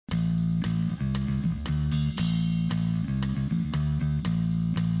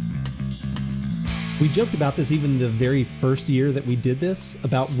We joked about this even the very first year that we did this,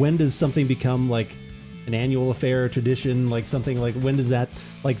 about when does something become like an annual affair, a tradition, like something like when does that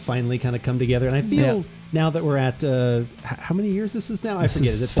like finally kind of come together? And I feel now that we're at, how many years this is now? I forget.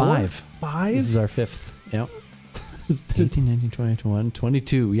 Is it 5? 5? This is our 5th. Yep. 18, 19, 20, 21,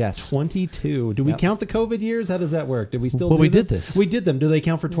 22, yes. 22. Do we count the COVID years? How does that work? Did we still Well, do we them? did this. We did them. Do they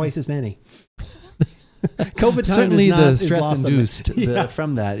count for twice as many? COVID time Certainly is not, the is stress lost induced yeah.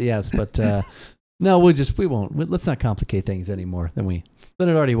 from that, yes. But no, we won't. Let's not complicate things anymore than it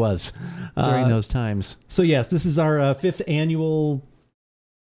already was during those times. So yes, this is our 5th annual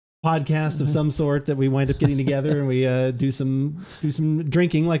podcast of some sort that we wind up getting together and we do some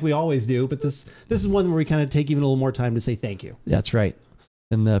drinking like we always do. But this is one where we kind of take even a little more time to say thank you. That's right.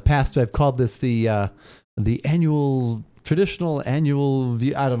 In the past, I've called this the traditional annual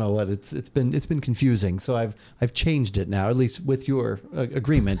view. I don't know what it's been confusing. So I've changed it now, at least with your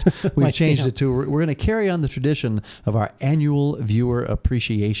agreement. We've changed it to we're going to carry on the tradition of our annual viewer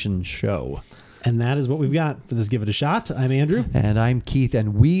appreciation show. And that is what we've got for this Give It a Shot. I'm Andrew. And I'm Keith,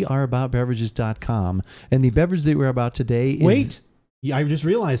 and we are AboutBeverages.com. And the beverage that we're about today is... Wait, I just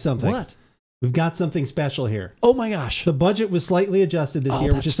realized something. What? We've got something special here. Oh my gosh. The budget was slightly adjusted this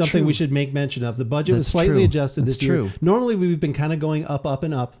year, which is something we should make mention of. The budget was slightly adjusted this year. Normally we've been kind of going up, up,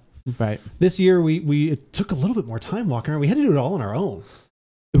 and up. Right. This year it took a little bit more time walking around. We had to do it all on our own.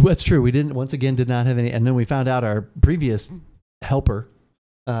 That's true. We did not have any, and then we found out our previous helper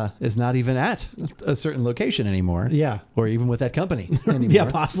is not even at a certain location anymore. Yeah. Or even with that company anymore. Yeah,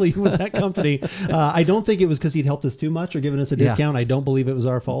 possibly even with that company. I don't think it was because he'd helped us too much or given us a discount. I don't believe it was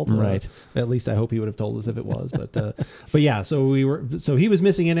our fault. Right. At least I hope he would have told us if it was. But yeah, so he was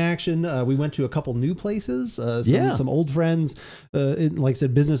missing in action. We went to a couple new places, some old friends, like I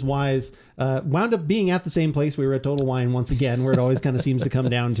said, business wise, wound up being at the same place. We were at Total Wine once again, where it always kind of seems to come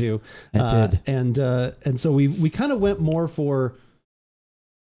down to. It did. And so we kind of went more for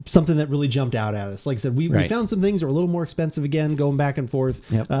something that really jumped out at us. Like I said, we found some things that were a little more expensive again, going back and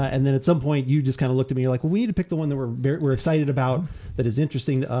forth. Yep. And then at some point you just kind of looked at me, you're like, well, we need to pick the one that we're excited about, that is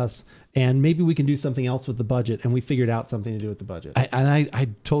interesting to us. And maybe we can do something else with the budget. And we figured out something to do with the budget.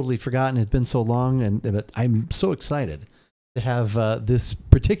 I'd totally forgotten. It's been so long, but I'm so excited to have this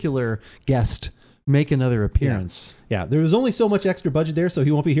particular guest make another appearance. Yeah, there was only so much extra budget there, so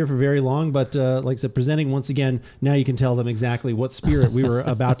he won't be here for very long. But like I said, presenting once again, now you can tell them exactly what spirit we were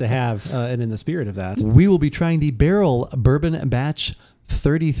about to have. And in the spirit of that, we will be trying the Barrell Bourbon Batch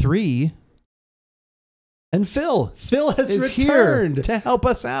 33. And Phil has returned here to help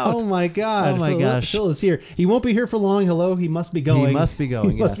us out. Oh my God. Oh my gosh. Phil is here. He won't be here for long. Hello. He must be going. He must be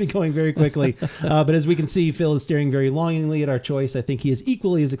going. He must be going very quickly. But as we can see, Phil is staring very longingly at our choice. I think he is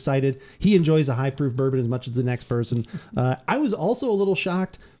equally as excited. He enjoys a high proof bourbon as much as the next person. I was also a little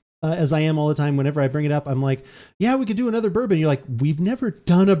shocked, as I am all the time. Whenever I bring it up, I'm like, yeah, we could do another bourbon. You're like, we've never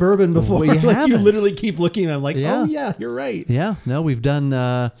done a bourbon before. We haven't. You literally keep looking and I'm like, oh yeah, you're right. Yeah. No, we've done,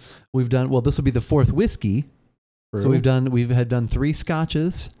 well, this will be the 4th whiskey. So we've had done 3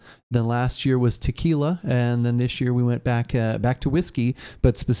 scotches. Then last year was tequila, and then this year we went back to whiskey,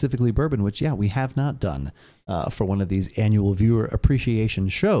 but specifically bourbon, which we have not done for one of these annual viewer appreciation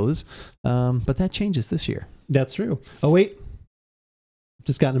shows. But that changes this year. That's true. Oh wait,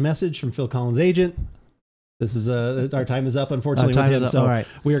 just gotten a message from Phil Collins' agent. This is our time is up, unfortunately, with him. So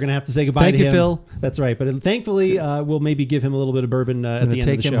we are going to have to say goodbye to him. Thank you, Phil. That's right. But thankfully, we'll maybe give him a little bit of bourbon at the end of the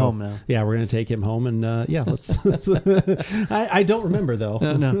show. Take him home now. Yeah, we're going to take him home, and let's. I don't remember though.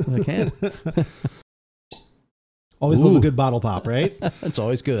 No, I can't. Always love a good bottle pop, right? That's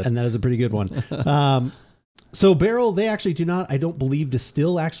always good, and that is a pretty good one. So Barrell, they actually do not, I don't believe,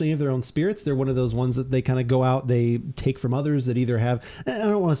 distill actually any of their own spirits. They're one of those ones that they kind of go out, they take from others that either have, I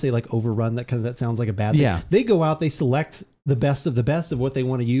don't want to say like overrun, that sounds like a bad thing. Yeah. They go out, they select the best of what they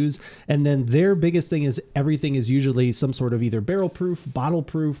want to use. And then their biggest thing is everything is usually some sort of either barrel proof, bottle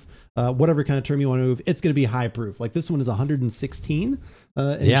proof, whatever kind of term you want to move. It's going to be high proof. Like this one is 116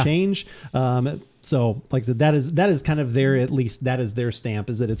 and change. So like I said, that is kind of their, at least that is their stamp,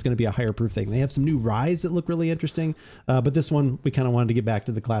 is that it's going to be a higher proof thing. They have some new ryes that look really interesting. But this one, we kind of wanted to get back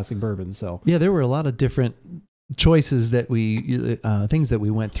to the classic bourbon. So yeah, there were a lot of different choices that things that we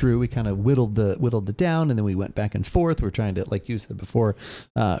went through. We kind of whittled it down, and then we went back and forth. We're trying to, like you said before,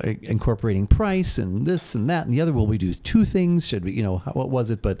 incorporating price and this and that and the other. Will we do 2 things? Should we, what was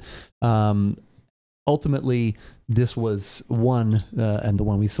it? But ultimately, this was one, and the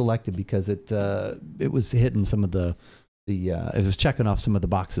one we selected because it was hitting some of it was checking off some of the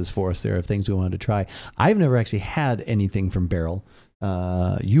boxes for us there of things we wanted to try. I've never actually had anything from Barrell.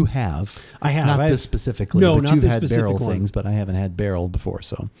 You have. I have. Not this specifically. No, but not you've this had specific barrel one. things, but I haven't had barrel before.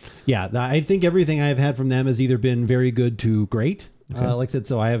 So yeah, I think everything I've had from them has either been very good to great. Like I said,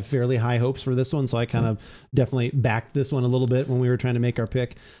 so I have fairly high hopes for this one. So I kind of definitely backed this one a little bit when we were trying to make our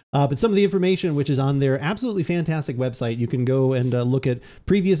pick. But some of the information, which is on their absolutely fantastic website, you can go and look at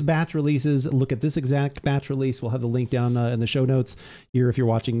previous batch releases, look at this exact batch release. We'll have the link down in the show notes here if you're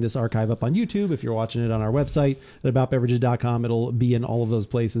watching this archive up on YouTube. If you're watching it on our website at AboutBeverages.com, it'll be in all of those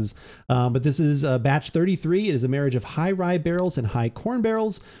places. But this is batch 33. It is a marriage of high rye barrels and high corn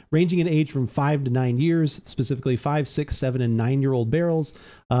barrels, ranging in age from 5 to 9 years, specifically 5, 6, 7, and 9-year-old barrels.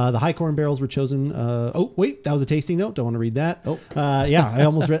 The high corn barrels were chosen. Oh, wait, that was a tasting note. Don't want to read that. Oh, yeah, I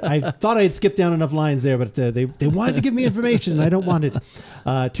almost read. I thought I had skipped down enough lines there, but they wanted to give me information, and I don't want it.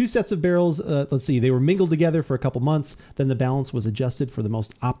 2 sets of barrels. Let's see. They were mingled together for a couple months. Then the balance was adjusted for the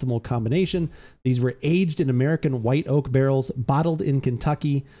most optimal combination. These were aged in American white oak barrels, bottled in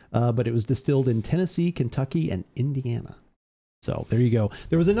Kentucky, but it was distilled in Tennessee, Kentucky, and Indiana. So there you go.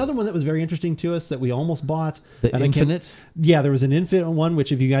 There was another one that was very interesting to us that we almost bought. The Infinite? Yeah, there was an Infinite one,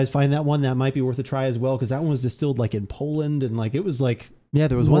 which if you guys find that one, that might be worth a try as well, because that one was distilled like in Poland, and like it was like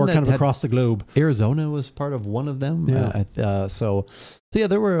there was more one that kind of across the globe. Arizona was part of one of them. Yeah. So yeah,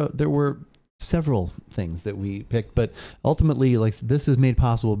 there were several things that we picked, but ultimately, like, this is made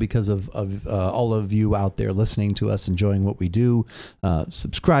possible because of all of you out there listening to us, enjoying what we do,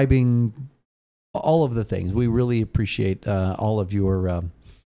 subscribing, all of the things. We really appreciate all of your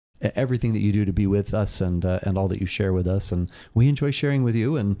everything that you do to be with us, and all that you share with us, and we enjoy sharing with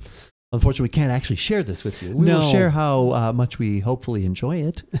you. And unfortunately, we can't actually share this with you. We will share how much we hopefully enjoy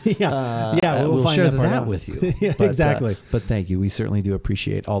it. We'll share that with you. Yeah, exactly. But thank you. We certainly do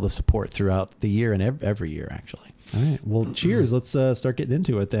appreciate all the support throughout the year and every year, actually. All right. Well, cheers. Let's start getting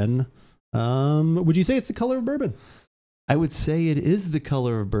into it then. Would you say it's the color of bourbon? I would say it is the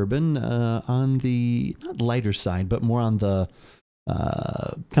color of bourbon, on the not lighter side, but more on the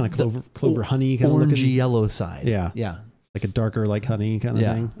kind of clover honey kind orangey of looking. Yellow side. Yeah. Like a darker like honey kind of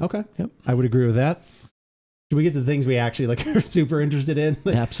thing. Okay. Yep. I would agree with that. Should we get to the things we actually like are super interested in?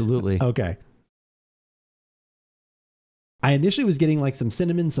 Absolutely. Okay. I initially was getting like some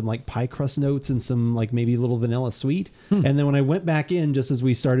cinnamon, some like pie crust notes, and some like maybe a little vanilla sweet. And then when I went back in, just as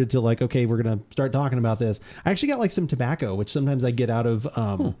we started to like, okay, we're going to start talking about this, I actually got like some tobacco, which sometimes I get out of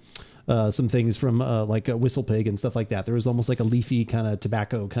some things from like a Whistle Pig and stuff like that. There was almost like a leafy kind of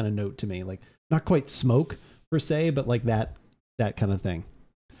tobacco kind of note to me, like not quite smoke per se, but like that kind of thing.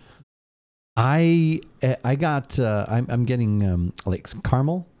 I'm getting like some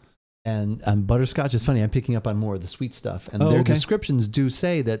caramel and butterscotch. It's funny, I'm picking up on more of the sweet stuff, and their descriptions do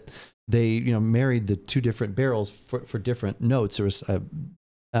say that they married the 2 different barrels for different notes. So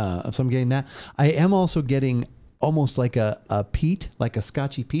I'm getting that. I am also getting almost like a peat, like a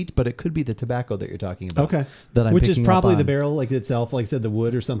scotchy peat, but it could be the tobacco that you're talking about. Okay. Which is probably the barrel like itself, like I said, the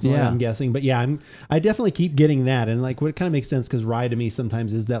wood or something, like I'm guessing. But yeah, I definitely keep getting that. And like what kind of makes sense, because rye to me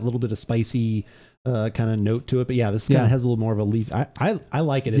sometimes is that little bit of spicy kind of note to it. But yeah, this kind of has a little more of a leaf. I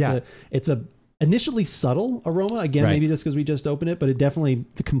like it. It's a initially subtle aroma. Again, maybe just because we just opened it, but it definitely,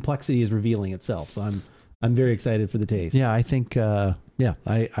 the complexity is revealing itself. So I'm very excited for the taste. Yeah, I think, I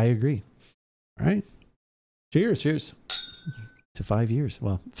agree. All right. Cheers. Cheers to 5 years.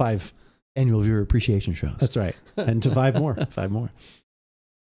 Well, 5 annual viewer appreciation shows. That's right. And to 5 more. 5 more.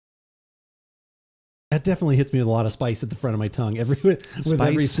 That definitely hits me with a lot of spice at the front of my tongue. With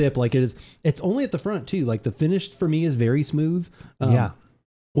every sip, like it's only at the front too. Like the finish for me is very smooth.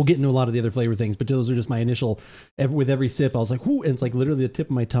 We'll get into a lot of the other flavor things, but those are just my initial, with every sip, I was like, whoo, and it's like literally the tip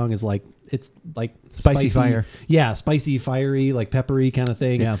of my tongue is like, it's like spicy fire. Yeah. Spicy, fiery, like peppery kind of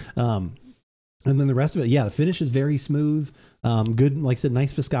thing. Yeah. And then the rest of it, the finish is very smooth. Good, like I said,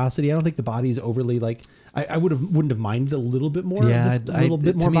 nice viscosity. I don't think the body's overly like. I wouldn't have minded a little bit more. Yeah, a little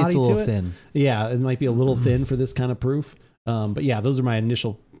bit more body to it. It's a little thin. Yeah, it might be a little thin for this kind of proof. But yeah, those are my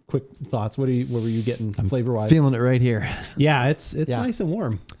initial quick thoughts. What were you getting flavor wise? Feeling it right here. Yeah, it's nice and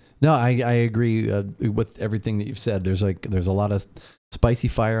warm. No, I agree with everything that you've said. There's a lot of spicy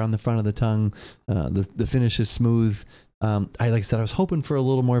fire on the front of the tongue. The finish is smooth. Like I said, I was hoping for a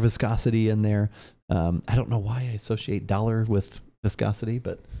little more viscosity in there. I don't know why I associate dollar with viscosity,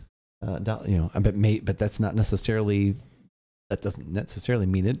 but but that's not necessarily. That doesn't necessarily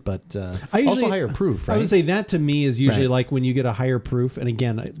mean it, but also higher proof, right? I would say that to me is usually like when you get a higher proof. And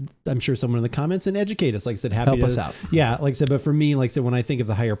again, I'm sure someone in the comments and educate us. Like I said, help us out. Yeah, like I said, but for me, like I said, when I think of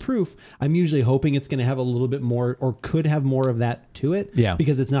the higher proof, I'm usually hoping it's going to have a little bit more, or could have more of that to it. Yeah,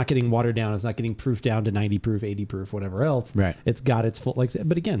 because it's not getting watered down. It's not getting proofed down to 90 proof, 80 proof, whatever else. Right. It's got its full. Like,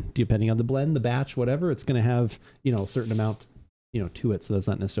 but again, depending on the blend, the batch, whatever, it's going to have a certain amount to it. So that's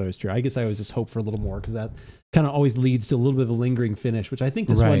not necessarily true. I guess I always just hope for a little more because that kind of always leads to a little bit of a lingering finish, which I think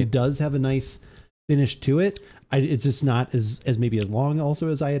this one does have a nice finish to it. It's just not as maybe as long also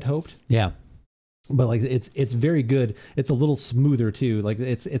as I had hoped. Yeah. But like it's very good. It's a little smoother too. Like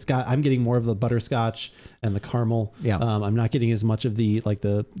I'm getting more of the butterscotch and the caramel. Yeah. I'm not getting as much of the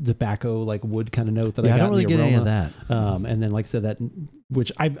tobacco wood kind of note that I got. I don't really in the get aroma. any of that. And then like I said, that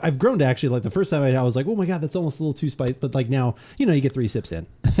which I've grown to actually like. The first time I was like, oh my God, that's almost a little too spicy. But like now, you get 3 sips in,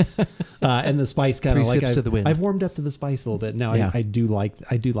 and the spice kind of like I've warmed up to the spice a little bit. Now I do like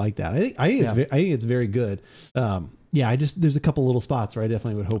that. I think it's very good. There's a couple little spots where I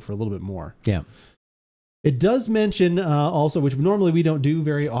definitely would hope for a little bit more. Yeah. It does mention also, which normally we don't do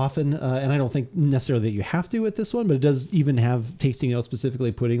very often, and I don't think necessarily that you have to with this one, but it does even have tasting notes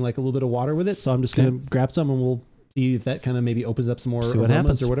specifically putting like a little bit of water with it. So I'm just going to grab some and we'll see if that kind of maybe opens up some more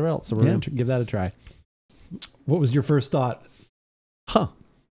aromas or whatever else. So we're going to give that a try. What was your first thought?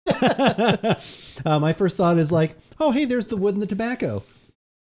 My first thought is like, oh, hey, there's the wood and the tobacco.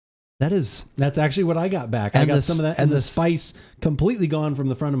 That's actually what I got back. I got some of that, and the spice completely gone from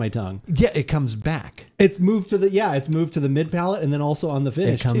the front of my tongue. Yeah, it comes back. It's moved to the mid palate, and then also on the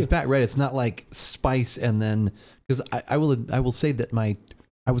finish. It comes back, right? It's not like spice, and then because I will say that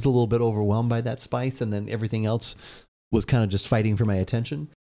I was a little bit overwhelmed by that spice, and then everything else was kind of just fighting for my attention.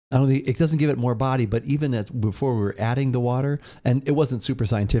 I don't think it doesn't give it more body, but even before we were adding the water, and it wasn't super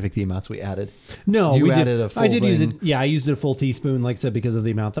scientific the amounts we added. No, we added a full thing. Use it. Yeah, I used a full teaspoon, like I said, because of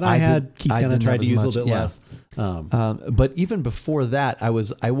the amount that I had. Keith kind of tried to use a little bit less. But even before that, I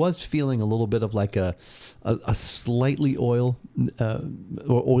was feeling a little bit of like a slightly or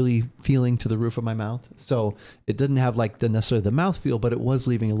oily feeling to the roof of my mouth. So it didn't have like necessarily the mouth feel, but it was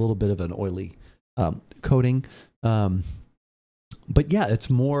leaving a little bit of an oily coating. But yeah, it's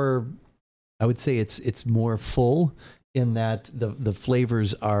more, I would say it's more full in that the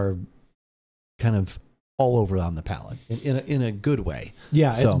flavors are kind of all over on the palate in a good way.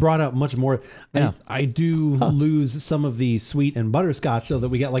 Yeah, so, it's brought out much more. Yeah. I do lose some of the sweet and butterscotch so that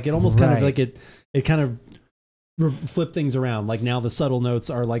we got like it almost kind of like it kind of flip things around. Like now the subtle notes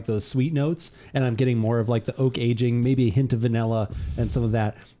are like the sweet notes, and I'm getting more of like the oak aging, maybe a hint of vanilla and some of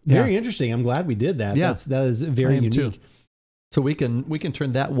that. Very interesting. I'm glad we did that. Yeah. That is very unique. Too. So we can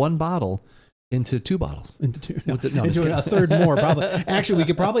turn that one bottle into 2 bottles. Into a third more, probably. Actually, we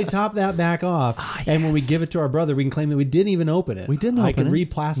could probably top that back off. Yes. And when we give it to our brother, we can claim that we didn't even open it. We didn't open it. I can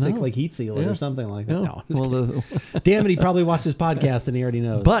re-plastic like heat seal it or something like that. No. Damn it, he probably watched this podcast and he already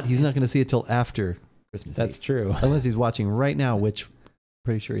knows. But he's not going to see it till after Christmas That's Eve. True. Unless he's watching right now, which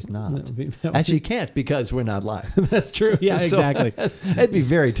pretty sure he's not. Actually, he can't because we're not live. That's true. Yeah, exactly. It'd be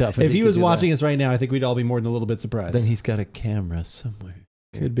very tough. If he was watching us right now, I think we'd all be more than a little bit surprised. Then he's got a camera somewhere.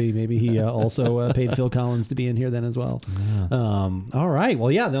 Could be. Maybe he also paid Phil Collins to be in here then as well. Yeah. All right.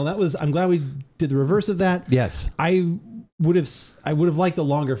 Well, yeah, no, I'm glad we did the reverse of that. Yes. I would have liked a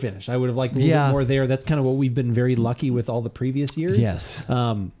longer finish. I would have liked a little bit more there. That's kind of what we've been very lucky with all the previous years. Yes.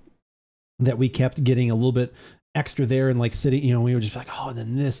 That we kept getting a little bit extra there and like sitting, we were just like, oh, and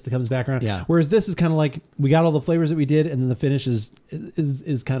then this comes back around. Yeah. Whereas this is kind of like we got all the flavors that we did, and then the finish is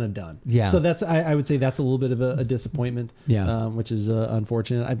kind of done. Yeah. So that's I would say that's a little bit of a disappointment. Yeah. Which is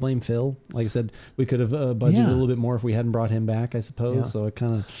unfortunate. I blame Phil. Like I said, we could have budgeted a little bit more if we hadn't brought him back, I suppose. Yeah. So it's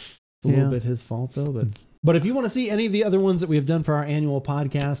a little bit his fault though. But if you want to see any of the other ones that we have done for our annual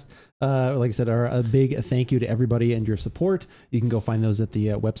podcast, like I said, a big thank you to everybody and your support. You can go find those at the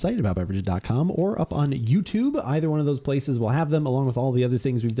website, AboutBeverages.com, or up on YouTube. Either one of those places will have them, along with all the other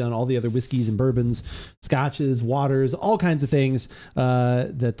things we've done, all the other whiskeys and bourbons, scotches, waters, all kinds of things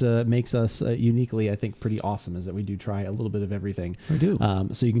that makes us uniquely, I think, pretty awesome, is that we do try a little bit of everything. We do.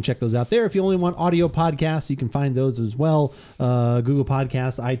 So you can check those out there. If you only want audio podcasts, you can find those as well. Google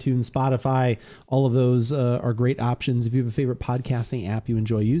Podcasts, iTunes, Spotify, all of those are great options. If you have a favorite podcasting app you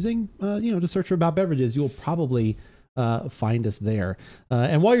enjoy using, just search for About Beverages. You'll probably find us there.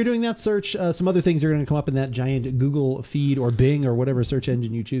 And while you're doing that search, some other things are going to come up in that giant Google feed or Bing or whatever search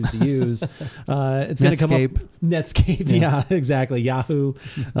engine you choose to use. It's going to come up. Netscape. Yeah, exactly. Yahoo.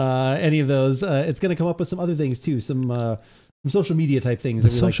 Any of those. It's going to come up with some other things too. Some social media type things. The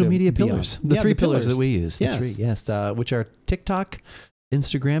social media pillars. The 3 pillars that we use. Yes. Which are TikTok,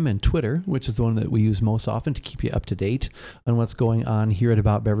 Instagram, and Twitter, which is the one that we use most often to keep you up to date on what's going on here at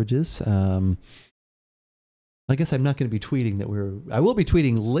About Beverages. I guess I'm not going to be tweeting I will be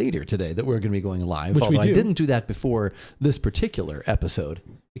tweeting later today that we're going to be going live. Which although we do. I didn't do that before this particular episode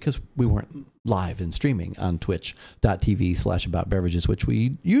because we weren't live and streaming on twitch.tv/AboutBeverages, which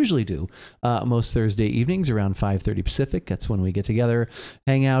we usually do most Thursday evenings around 5:30 Pacific. That's when we get together,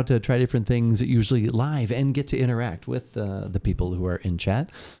 hang out, try different things, usually live, and get to interact with the people who are in chat.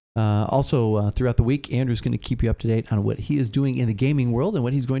 Also, throughout the week, Andrew's going to keep you up to date on what he is doing in the gaming world and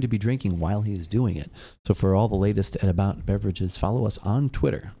what he's going to be drinking while he's doing it. So for all the latest at About Beverages, follow us on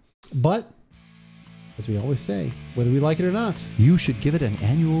Twitter. But, as we always say, whether we like it or not, you should give it an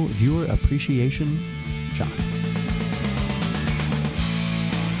annual viewer appreciation shot.